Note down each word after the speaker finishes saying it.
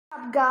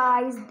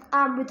guys?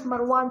 I'm with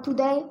Marwan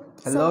today.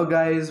 Hello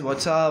guys,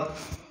 what's up?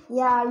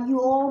 Yeah, you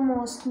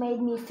almost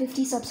made me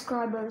 50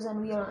 subscribers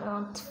and we are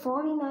around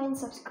 49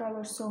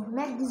 subscribers. So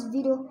make this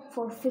video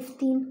for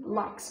 15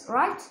 likes,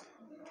 right?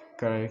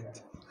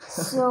 Correct.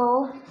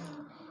 So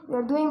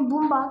we're doing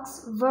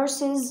boombox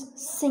versus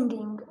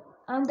singing.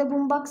 I'm the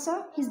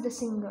boomboxer, he's the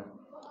singer.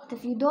 But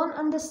if you don't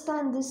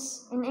understand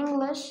this in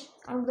English,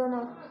 I'm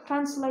gonna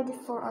translate it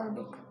for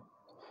Arabic.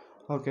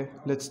 Okay,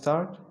 let's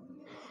start.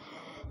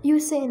 You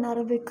say in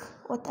Arabic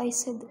what I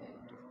said.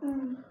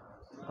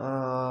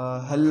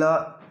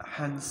 هلا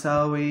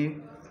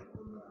حنساوي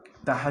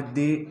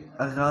تحدي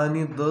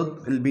أغاني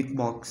ضد البيت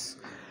بوكس.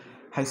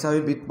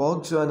 حيساوي بيت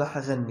بوكس وأنا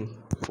حغني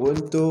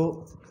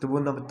وانتو اكتبوا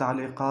لنا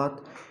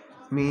بالتعليقات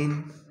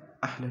مين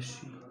أحلى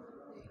شي.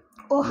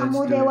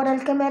 حمودة ورا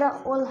الكاميرا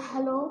قول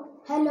hello.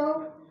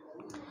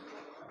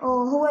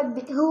 هو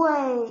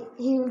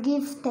he'll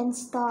give 10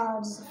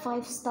 stars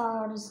 5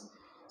 stars,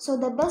 so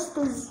the best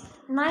is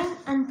 9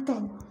 and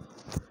 10.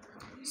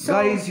 So,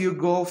 guys, you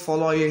go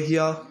follow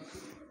here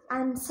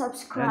and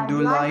subscribe and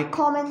do like,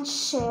 comment,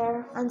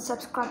 share and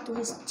subscribe to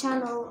his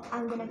channel.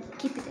 I'm gonna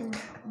keep it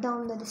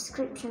down the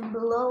description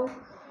below.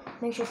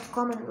 Make sure to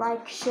comment,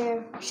 like,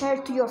 share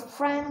to your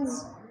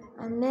friends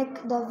and make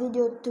the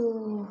video to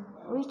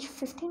reach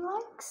 15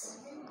 likes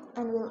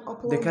and we'll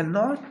upload. They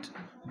cannot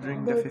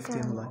bring the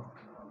 15 likes.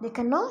 They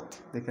cannot?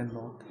 They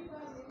cannot.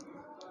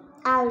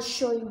 I'll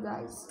show you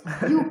guys.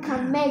 You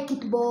can make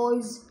it,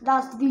 boys.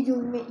 Last video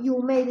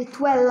you made it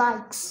 12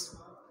 likes.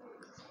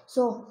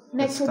 So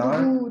make sure to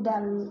do the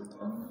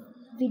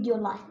video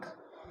like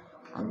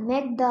and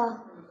make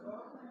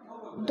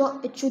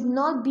it should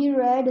not be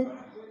red.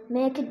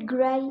 Make it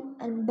gray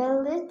and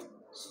build it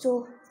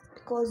so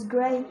because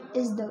gray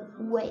is the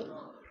way.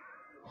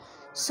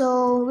 So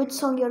which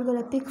song you're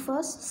gonna pick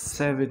first?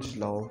 Savage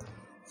Love.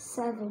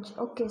 Savage.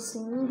 Okay,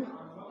 sing.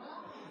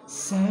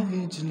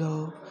 Savage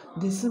love,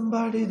 did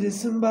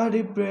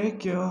somebody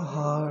break your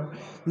heart?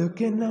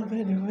 Looking up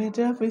at the edge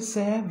of a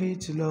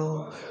savage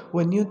love.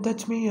 When you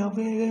touch me, I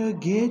will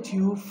get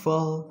you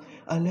fall.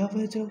 I love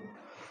it.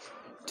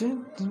 Okay.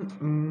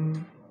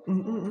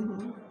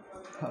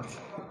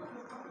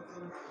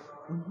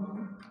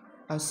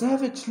 A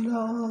savage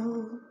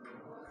love.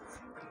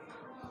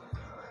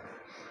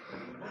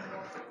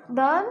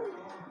 Done?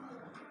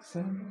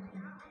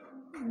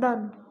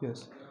 Done. Yes.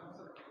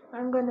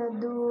 I'm gonna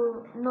do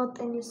not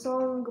any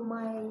song,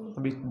 my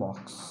beatbox.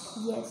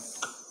 Yes.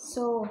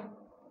 So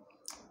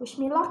wish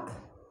me luck.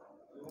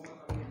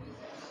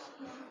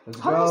 Let's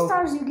How go. many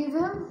stars you give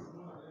him?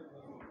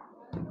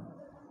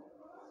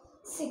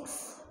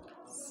 6.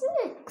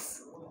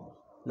 6.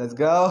 Let's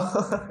go.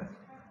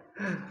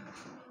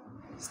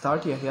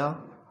 Start yeah.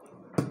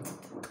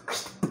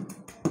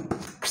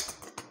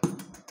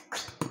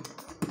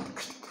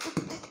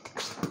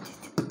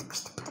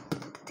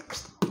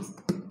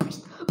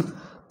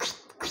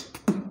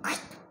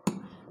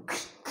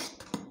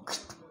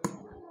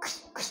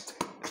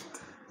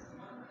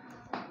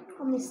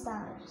 How many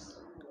stars?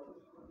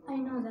 I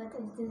know that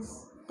it is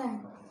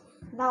 10.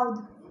 Loud.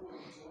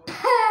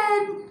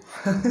 10!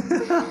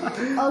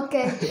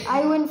 Okay,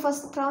 I win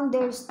first round.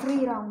 There's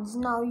 3 rounds.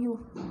 Now you.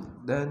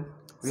 Then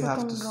we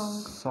have to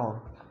round.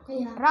 song.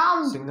 Yeah.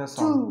 Round Sing the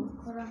song.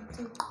 2. Round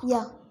 2.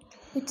 Yeah.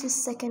 Which is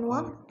second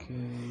one?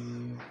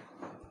 Okay.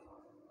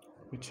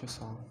 Which is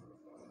song?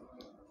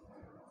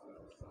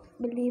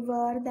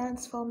 Believer,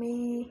 dance for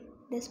me.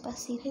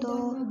 Despacito.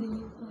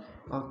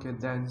 Okay,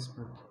 dance.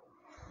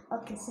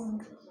 Okay, sing.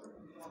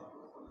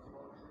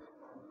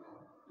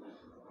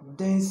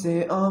 They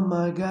say, oh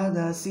my God,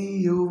 I see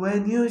you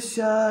when you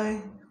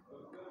shine.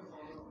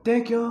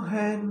 Take your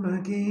hand,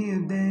 Maggie,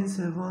 and dance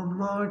it one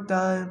more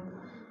time.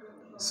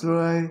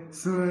 Sway,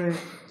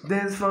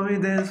 dance for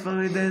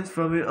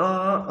me,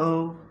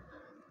 oh.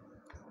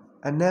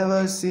 I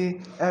never see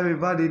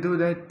everybody do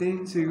that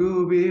thing to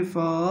you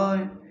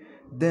before.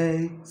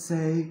 They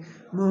say,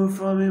 move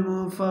for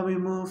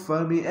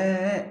me,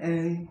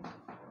 eh.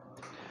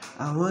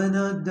 I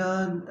wanna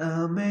done,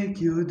 I'll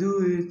make you do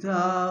it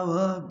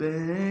our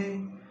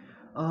way,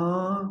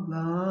 all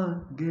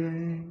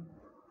again.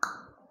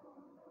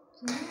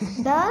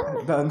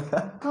 Done? Done.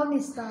 How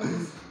many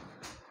stars?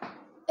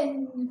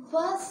 In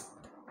first,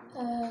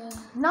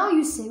 now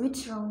you say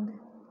which round?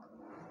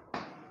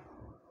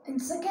 in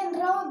second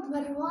round,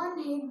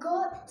 Marwan he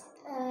got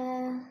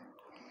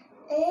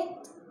 8.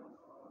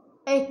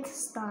 8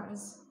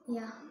 stars.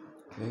 Yeah.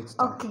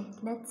 Okay,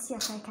 let's see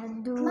if I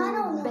can do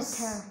Mano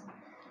better.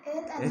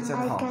 8 and It's a a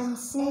half. I half. can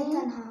see 8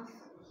 and a half.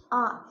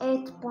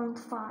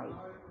 8.5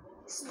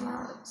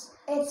 stars.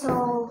 8 So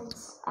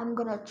I'm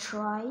gonna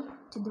try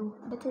to do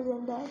better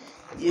than that.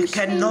 You Wish me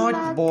cannot,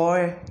 luck.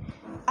 boy.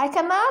 I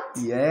cannot?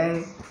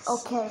 Yes.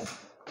 Okay,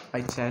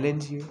 I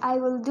challenge you. I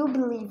will do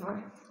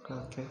Believer.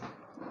 Okay.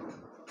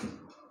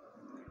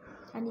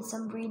 I need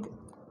some breathe.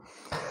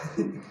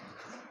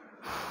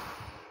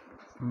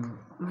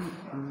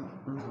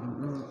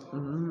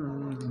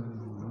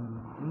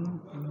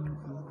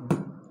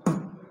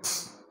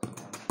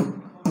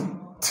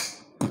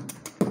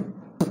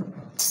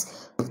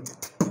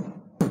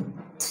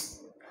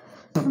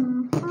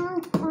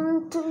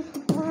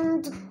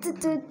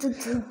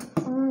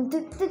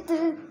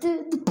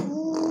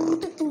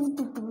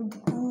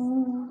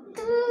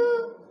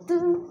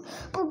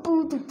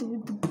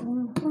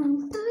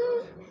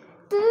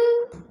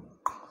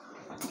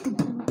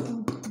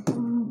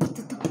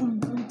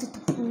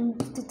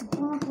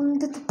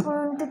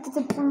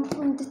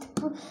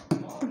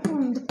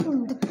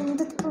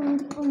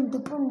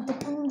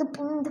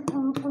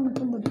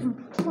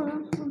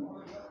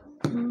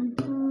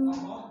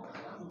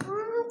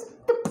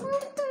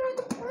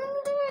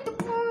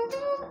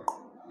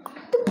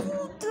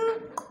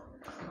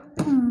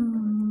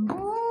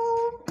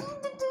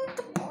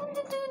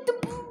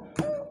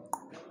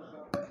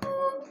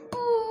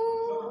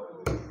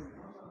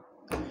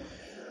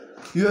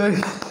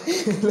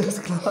 Let's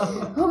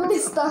clap. How many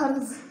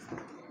stars?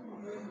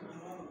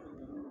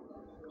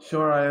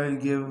 Sure, I will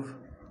give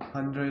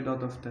 100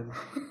 out of 10.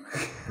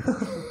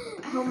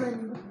 How many?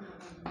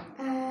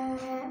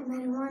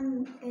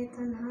 Marwan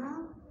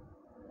 8.5.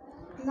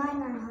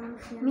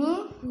 9.5. Yeah.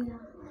 Me? Yeah.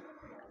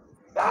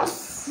 Yes.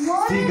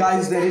 See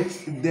guys,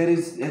 there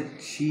is a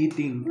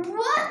cheating.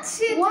 What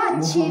shit? What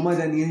Muhammad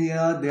cheat? and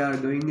Yahya, they are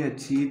doing a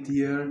cheat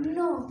here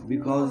No.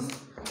 because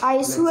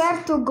I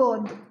swear to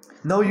God.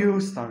 now you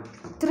start.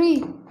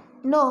 3.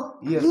 No.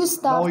 Yes. You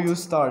start. Now you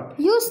start.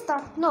 You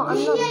start. No,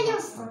 I'm not. Yeah, you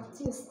start.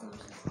 You start.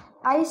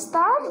 I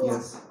start?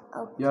 Yes.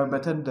 Okay. You are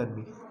better than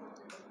me.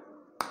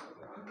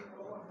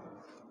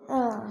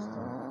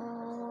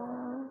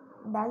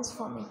 Dance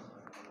for me.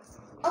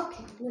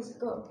 Okay, let's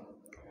go.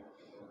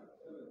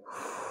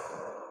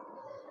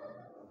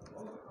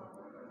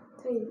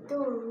 3,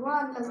 2,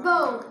 1, let's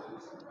go.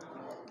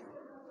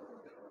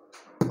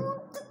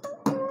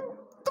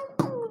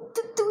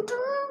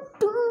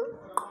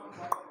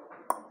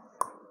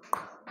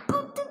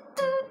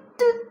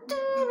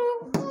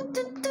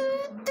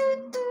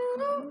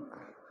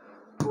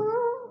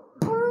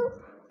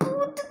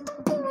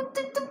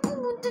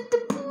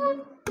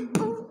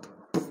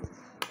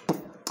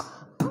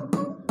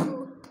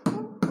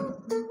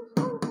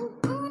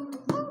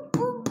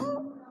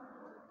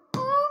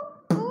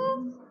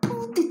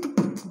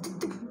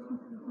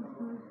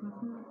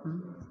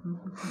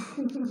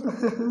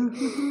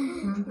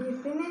 You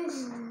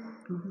finished?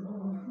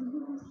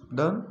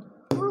 Done?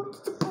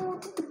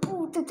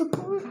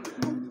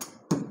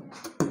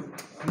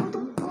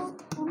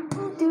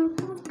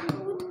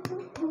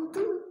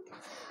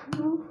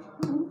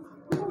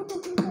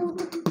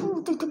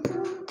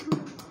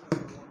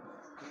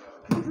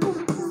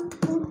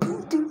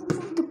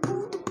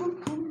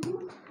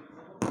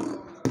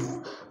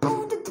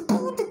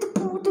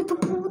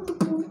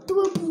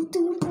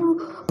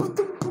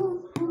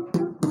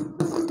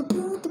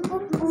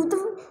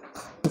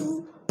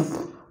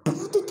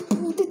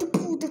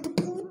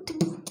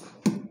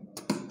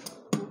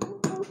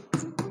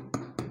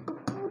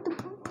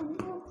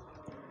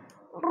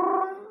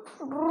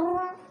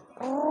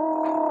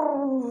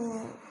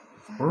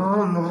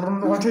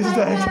 What is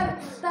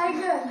that?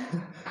 Tiger.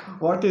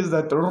 What is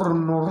that?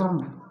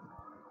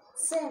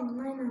 Same,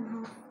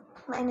 9.5.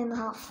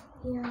 9.5.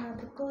 Yeah,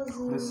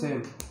 because The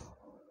same.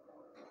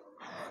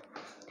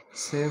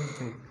 Same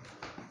thing.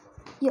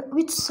 Yeah,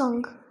 which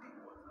song?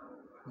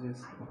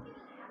 Yes.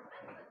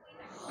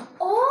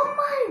 Oh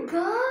my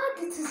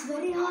god, it is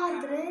very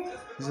hard, right?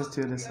 Just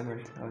you listen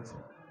and answer.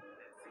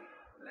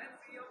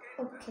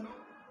 Okay.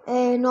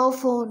 No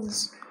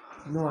phones.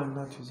 No, I'm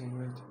not using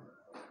it.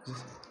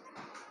 Just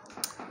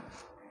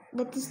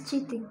That is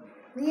cheating.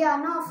 Yeah,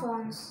 no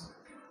phones.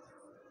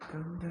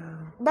 calm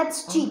down.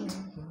 That's cheat.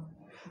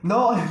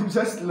 No, I'm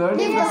just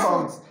learning the Yeah.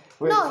 songs.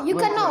 Wait, No, you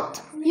wait,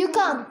 cannot. You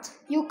can't.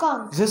 You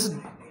can't. Just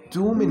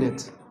 2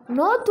 minutes.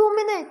 No, 2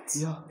 minutes.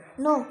 Yeah.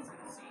 No.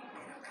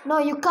 No,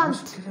 you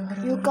can't.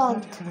 You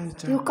can't.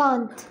 You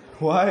can't.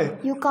 Why?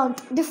 You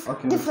can't.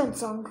 Okay, Different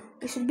song.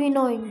 You should be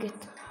knowing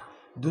it.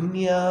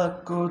 दुनिया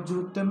को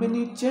जूते में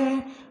नीचे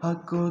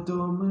हको दो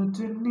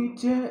मुझे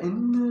नीचे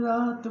इन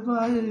रात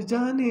बाहर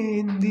जाने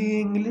हिंदी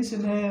इंग्लिश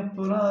है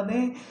पुराने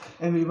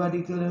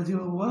everybody gonna do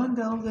one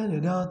down gonna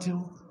do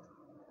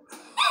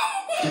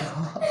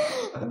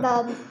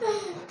Done.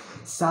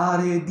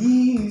 सारे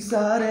दी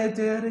सारे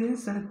तेरे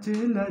सच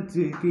लज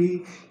की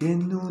ये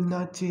नू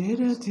नाचे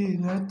रच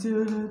नच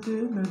रच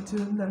नच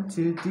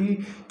नचती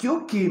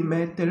क्योंकि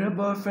मैं तेरा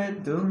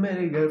बॉयफ्रेंड तुम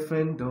मेरे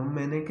गर्लफ्रेंड तुम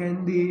मैंने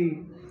कैंडी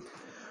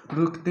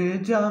रुकते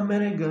जा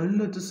मेरे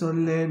गल तो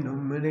सुन ले नो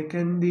मेरे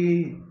candy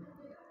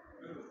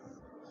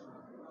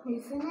You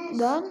finished?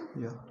 Done?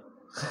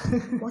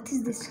 Yeah. What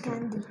is this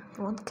candy?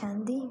 You want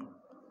candy?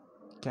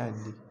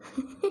 Candy.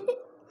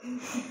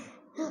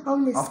 How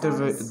many After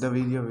stars? the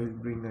video, we'll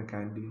bring a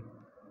candy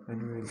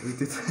and we'll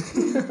eat it.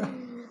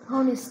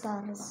 How many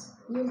stars?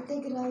 You'll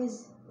take rice.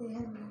 They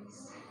have rice.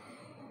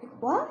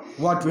 What?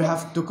 What, we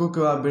have to cook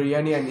a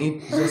biryani and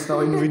eat just now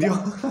in video?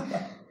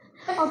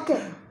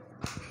 Okay.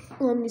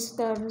 How many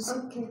stars?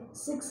 Okay,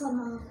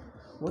 6.5.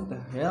 What the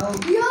hell?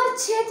 You're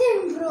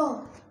cheating, bro.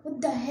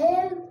 What the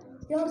hell?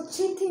 You're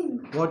cheating.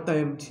 What I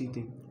am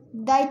cheating?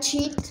 Did I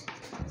cheat?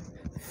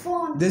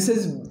 Phone. This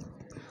is...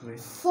 Wait.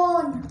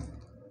 Phone.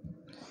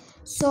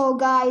 So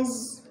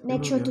guys,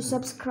 make sure to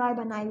subscribe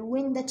and I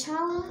win the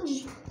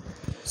challenge.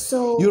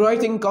 So You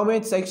write in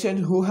comment section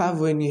who have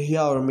win,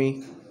 here or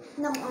me.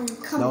 no, I'm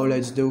coming. Now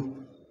let's do.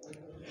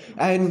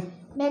 And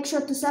Make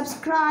sure to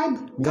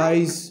subscribe,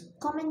 guys,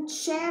 comment,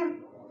 share,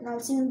 and I'll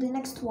see you in the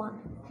next one.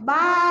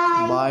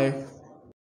 Bye. bye.